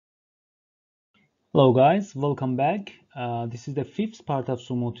Hello guys, welcome back. This is the fifth part of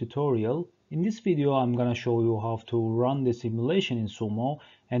Sumo tutorial. In this video, I'm gonna show you how to run the simulation in Sumo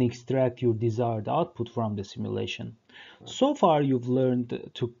and extract your desired output from the simulation. So far, you've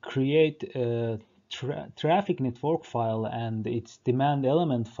learned to create a traffic network file and its demand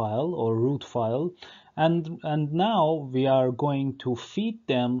element file or route file, and now we are going to feed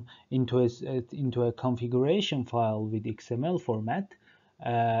them into a configuration file with XML format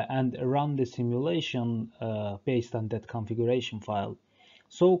and run the simulation based on that configuration file.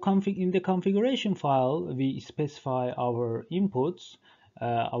 So in the configuration file, we specify our inputs,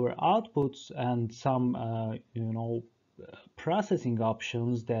 our outputs, and some processing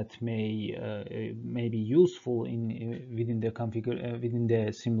options that may be useful within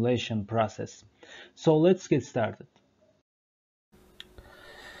the simulation process. So let's get started.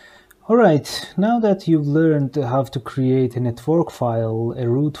 Alright, now that you've learned how to create a network file, a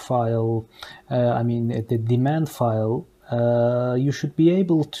route file, the demand file, you should be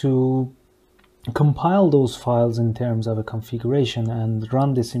able to compile those files in terms of a configuration and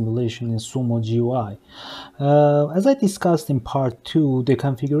run the simulation in sumo-gui. As I discussed in part 2, the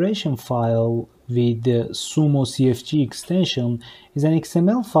configuration file with the sumo CFG extension is an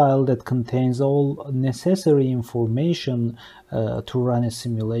XML file that contains all necessary information to run a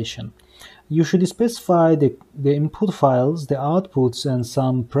simulation. You should specify the input files, the outputs, and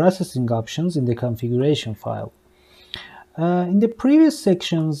some processing options in the configuration file. In the previous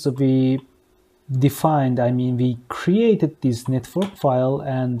sections, we created this network file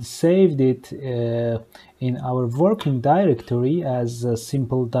and saved it in our working directory as a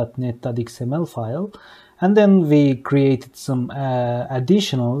simple.net.xml file. And then we created some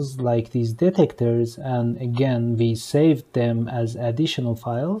additionals like these detectors, and again we saved them as additional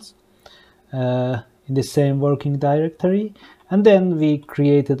files in the same working directory. And then we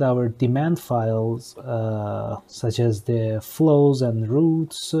created our demand files such as the flows and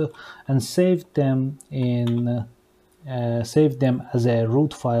routes and saved them as a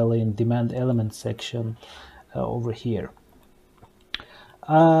route file in demand element section over here.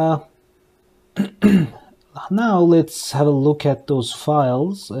 Now let's have a look at those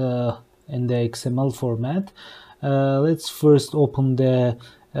files in the XML format. Let's first open the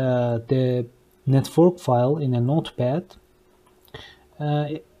network file in a notepad.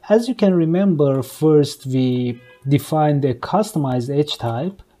 As you can remember, first we defined a customized edge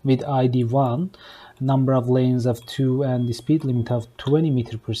type with ID 1, number of lanes of 2, and the speed limit of 20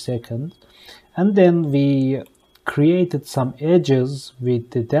 meters per second. And then we created some edges with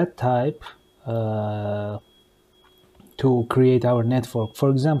that type to create our network. For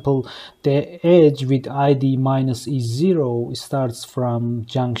example, the edge with ID -E0 starts from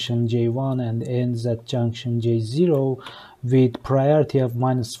junction J1 and ends at junction J0 with priority of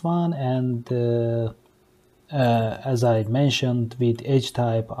 -1 and as I mentioned, with edge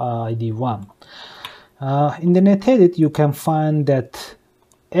type ID 1. In the netedit you can find that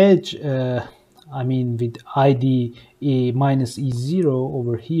edge with ID -E0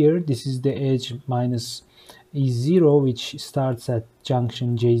 over here. This is the edge -E0 which starts at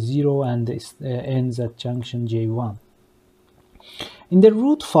junction J0 and ends at junction J1. In the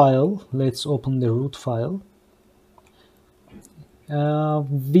route file, let's open the route file.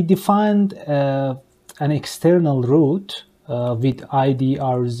 We defined an external route with ID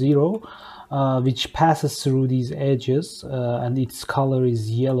R0 which passes through these edges and its color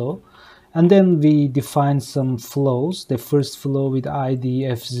is yellow. And then we defined some flows. The first flow with ID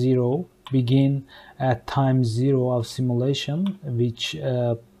F0 begin at time 0 of simulation, which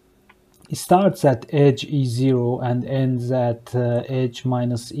starts at edge E0 and ends at edge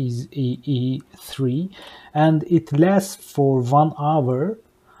 -E3, and it lasts for 1 hour,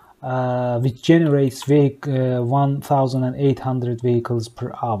 which generates 1,800 vehicles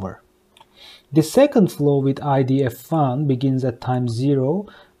per hour. The second flow with ID F1 begins at time 0,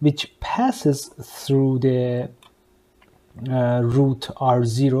 which passes through the route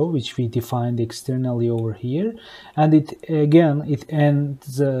R0, which we defined externally over here, and it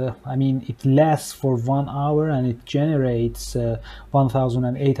ends it lasts for 1 hour and it generates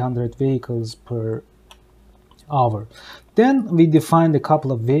 1,800 vehicles per hour. Then we defined a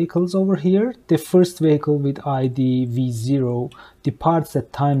couple of vehicles over here. The first vehicle with ID V0 departs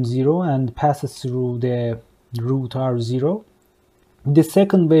at time 0 and passes through the route R0. The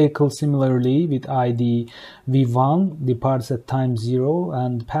second vehicle, similarly, with ID V1, departs at time 0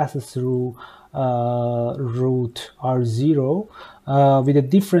 and passes through route R0, with the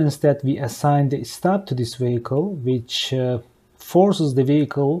difference that we assign the stop to this vehicle, which forces the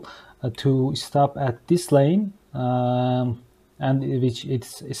vehicle to stop at this lane and which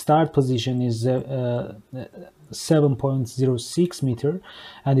its start position is 7.06 meter,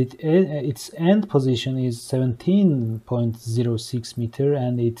 and its end position is 17.06 meter,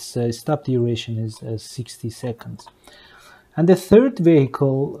 and its stop duration is 60 seconds. And the third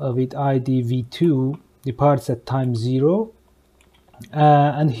vehicle with ID V2 departs at time 0,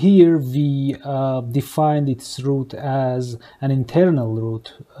 and here we defined its route as an internal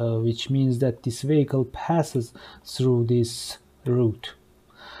route, which means that this vehicle passes through this route,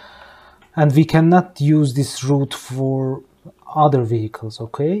 and we cannot use this route for other vehicles.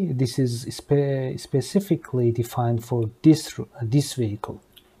 Okay, this is specifically defined for this vehicle.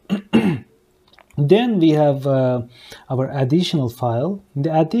 Then we have our additional file. In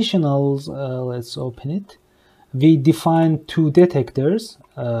the additionals, let's open it. We define two detectors,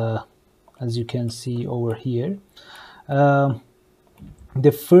 as you can see over here.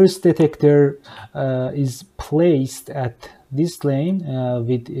 The first detector is placed at this lane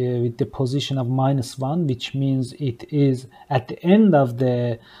with the position of -1, which means it is at the end of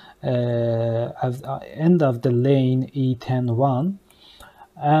the lane E10-1,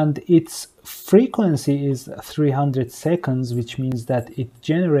 and its frequency is 300 seconds, which means that it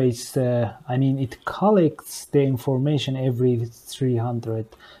generates, it collects the information every 300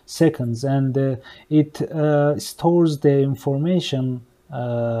 seconds, and it stores the information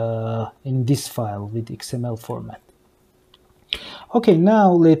in this file with XML format. Okay, now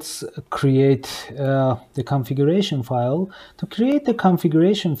let's create the configuration file. To create the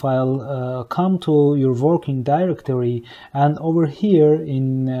configuration file, come to your working directory, and over here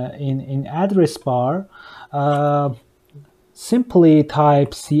in address bar, simply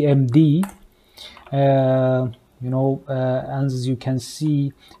type cmd. As you can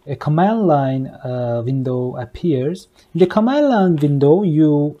see, a command line window appears. In the command line window,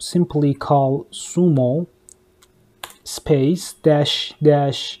 you simply call sumo space dash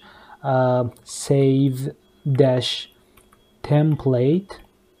dash save dash template,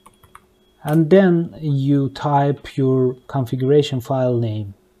 and then you type your configuration file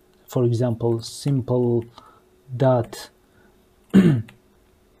name, for example simple dot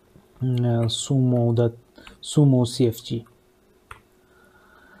sumo cfg,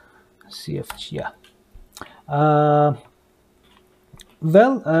 yeah.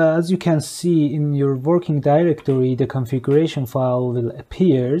 As you can see in your working directory, the configuration file will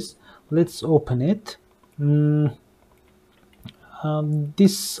appears. Let's open it.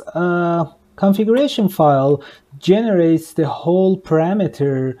 This configuration file generates the whole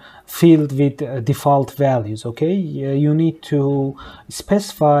parameter field with default values. Okay, you need to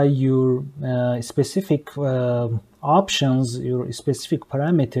specify your specific options, your specific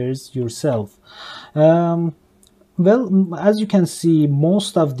parameters yourself. As you can see,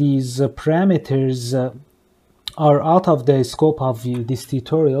 most of these parameters are out of the scope of this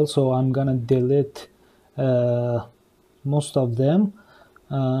tutorial, so I'm gonna delete most of them.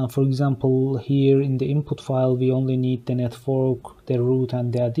 For example, here in the input file, we only need the network, the route,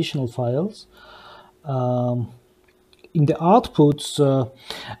 and the additional files. In the outputs,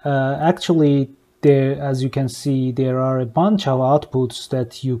 actually, as you can see, there are a bunch of outputs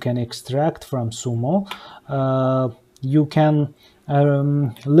that you can extract from Sumo. You can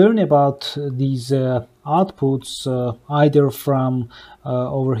learn about these outputs either from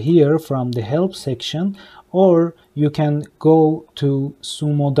over here from the help section, or you can go to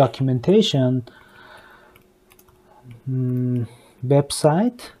Sumo documentation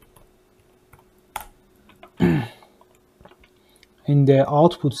website. In the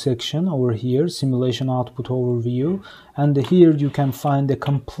output section over here, simulation output overview, and here you can find a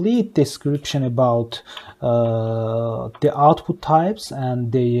complete description about the output types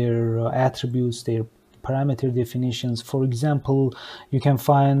and their attributes, their parameter definitions. For example, you can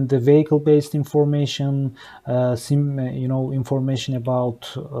find the vehicle-based information, information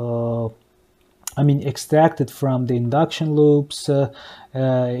about extracted from the induction loops,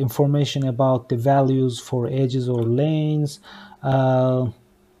 information about the values for edges or lanes,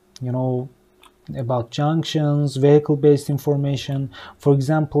 about junctions, vehicle-based information. For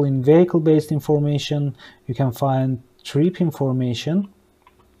example, in vehicle-based information, you can find trip information,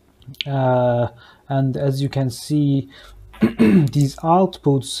 and as you can see, these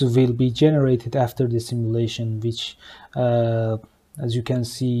outputs will be generated after the simulation, which as you can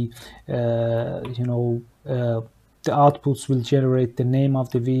see, the outputs will generate the name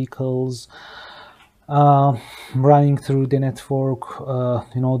of the vehicles running through the network,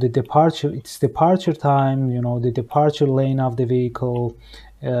 the departure, its departure time, the departure lane of the vehicle,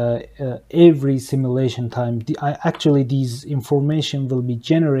 every simulation time. Actually, these information will be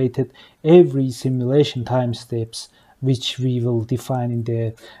generated every simulation time steps which we will define in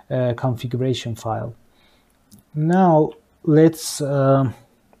the configuration file. Now let's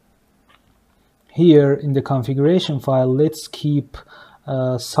here in the configuration file, let's keep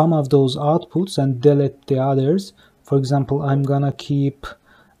some of those outputs and delete the others. For example, I'm gonna keep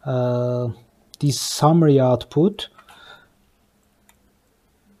this summary output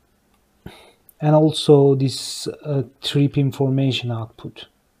and also this trip information output,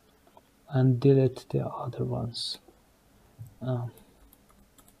 and delete the other ones.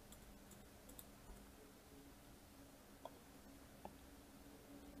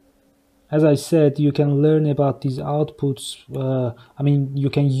 As I said, you can learn about these outputs. I mean, you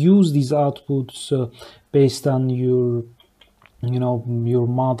can use these outputs based on your, your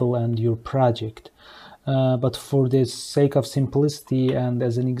model and your project. But for the sake of simplicity and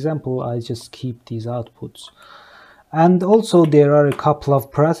as an example, I just keep these outputs. And also there are a couple of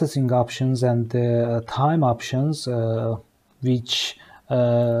processing options and time options which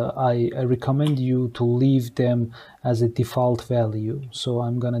I recommend you to leave them as a default value. So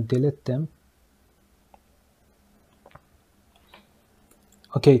I'm gonna delete them.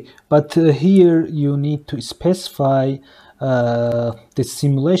 Okay, but here you need to specify the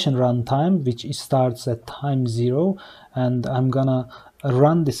simulation runtime, which starts at time 0, and I'm gonna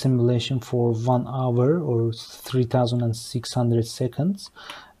run the simulation for 1 hour or 3600 seconds,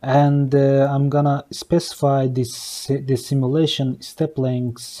 and I'm gonna specify the simulation step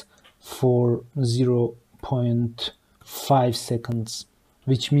lengths for 0.5 seconds,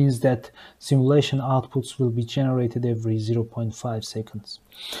 which means that simulation outputs will be generated every 0.5 seconds.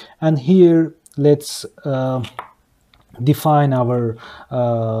 And here let's define our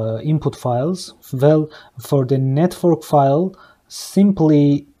input files. Well, for the network file,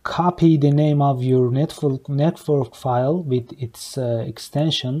 simply copy the name of your network file with its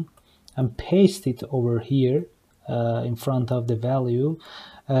extension and paste it over here in front of the value.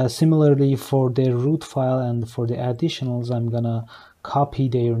 Similarly, for the root file and for the additionals, I'm gonna copy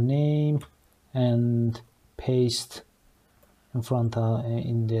their name and paste in front of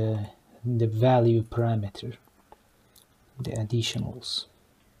in the value parameter, the additionals.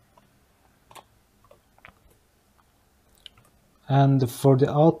 And for the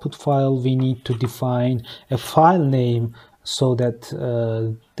output file, we need to define a file name so that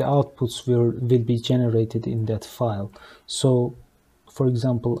the outputs will be generated in that file. So for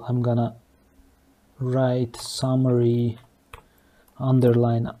example, I'm gonna write summary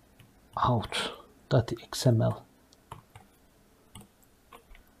underline out.xml,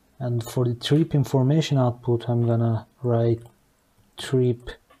 and for the trip information output, I'm gonna write trip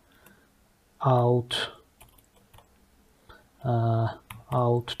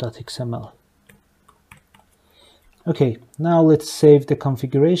out.xml. Okay, now let's save the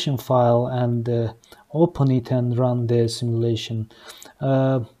configuration file and open it and run the simulation.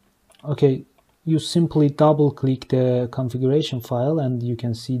 Okay, you simply double click the configuration file and you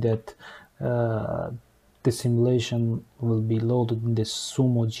can see that the simulation will be loaded in the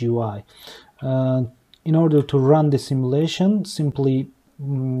sumo-gui. In order to run the simulation, simply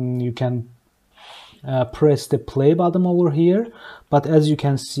you can press the play button over here, but as you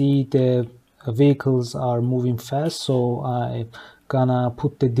can see, the vehicles are moving fast, so I'm gonna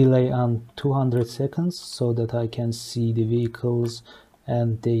put the delay on 200 seconds so that I can see the vehicles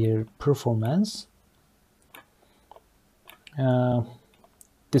and their performance.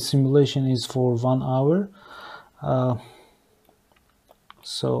 The simulation is for 1 hour,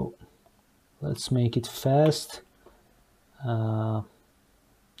 so let's make it fast to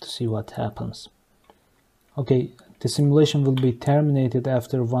see what happens. Okay, the simulation will be terminated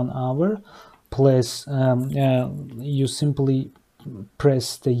after 1 hour. Plus, you simply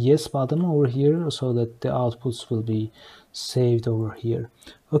press the yes button over here so that the outputs will be saved over here.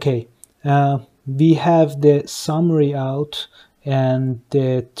 Okay, we have the summary out and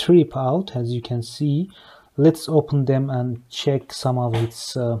the trip out, as you can see. Let's open them and check some of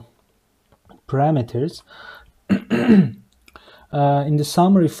its parameters. In the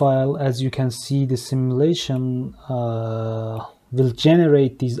summary file, as you can see, the simulation will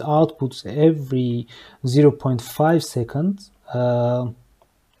generate these outputs every 0.5 seconds.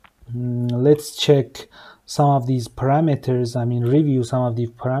 Let's check some of these parameters, review some of the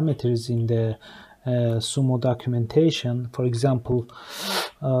parameters in the Sumo documentation. For example,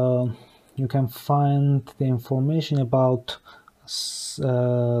 you can find the information about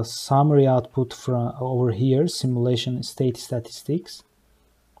summary output from over here, simulation state statistics.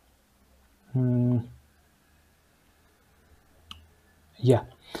 Yeah,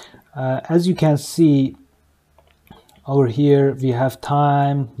 as you can see, Over here we have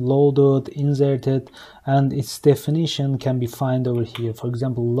time, loaded, inserted, and its definition can be found over here. For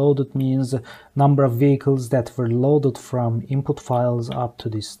example, loaded means number of vehicles that were loaded from input files up to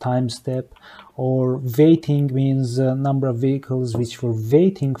this time step, or waiting means number of vehicles which were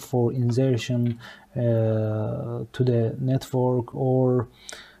waiting for insertion to the network, or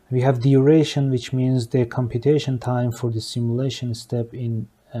we have duration, which means the computation time for the simulation step in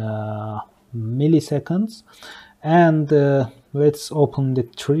milliseconds. And let's open the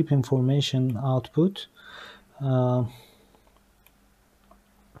trip information output,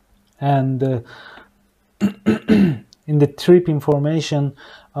 and in the trip information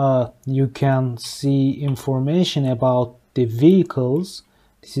you can see information about the vehicles.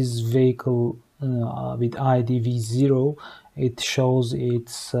 This is vehicle with ID V0. It shows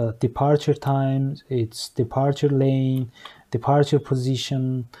its departure time, its departure lane, departure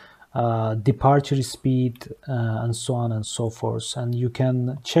position, departure speed, and so on and so forth. And you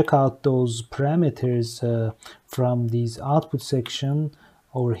can check out those parameters from this output section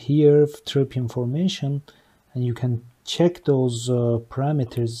over here, trip information, and you can check those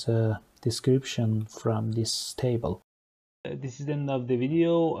parameters description from this table. This is the end of the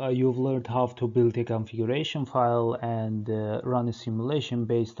video. You've learned how to build a configuration file and run a simulation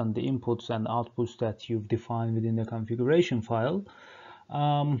based on the inputs and outputs that you've defined within the configuration file.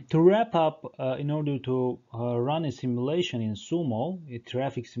 To wrap up, in order to run a simulation in SUMO, a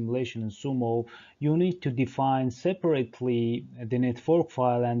traffic simulation in SUMO, you need to define separately the network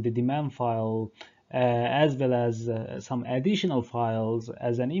file and the demand file, as well as some additional files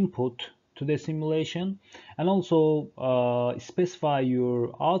as an input to the simulation, and also specify your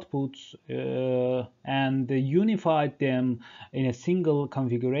outputs and unify them in a single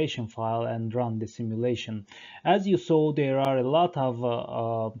configuration file and run the simulation. As you saw, there are a lot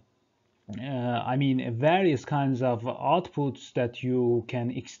of various kinds of outputs that you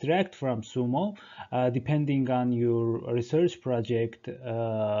can extract from SUMO. Depending on your research project,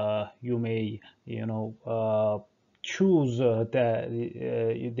 you may, choose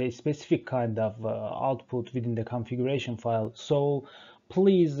the specific kind of output within the configuration file. So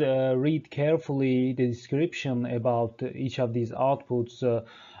please read carefully the description about each of these outputs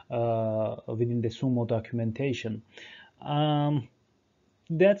within the SUMO documentation.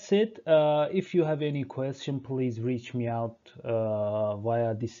 That's it. If you have any question, please reach me out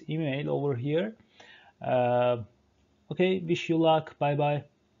via this email over here. Okay, wish you luck. Bye bye.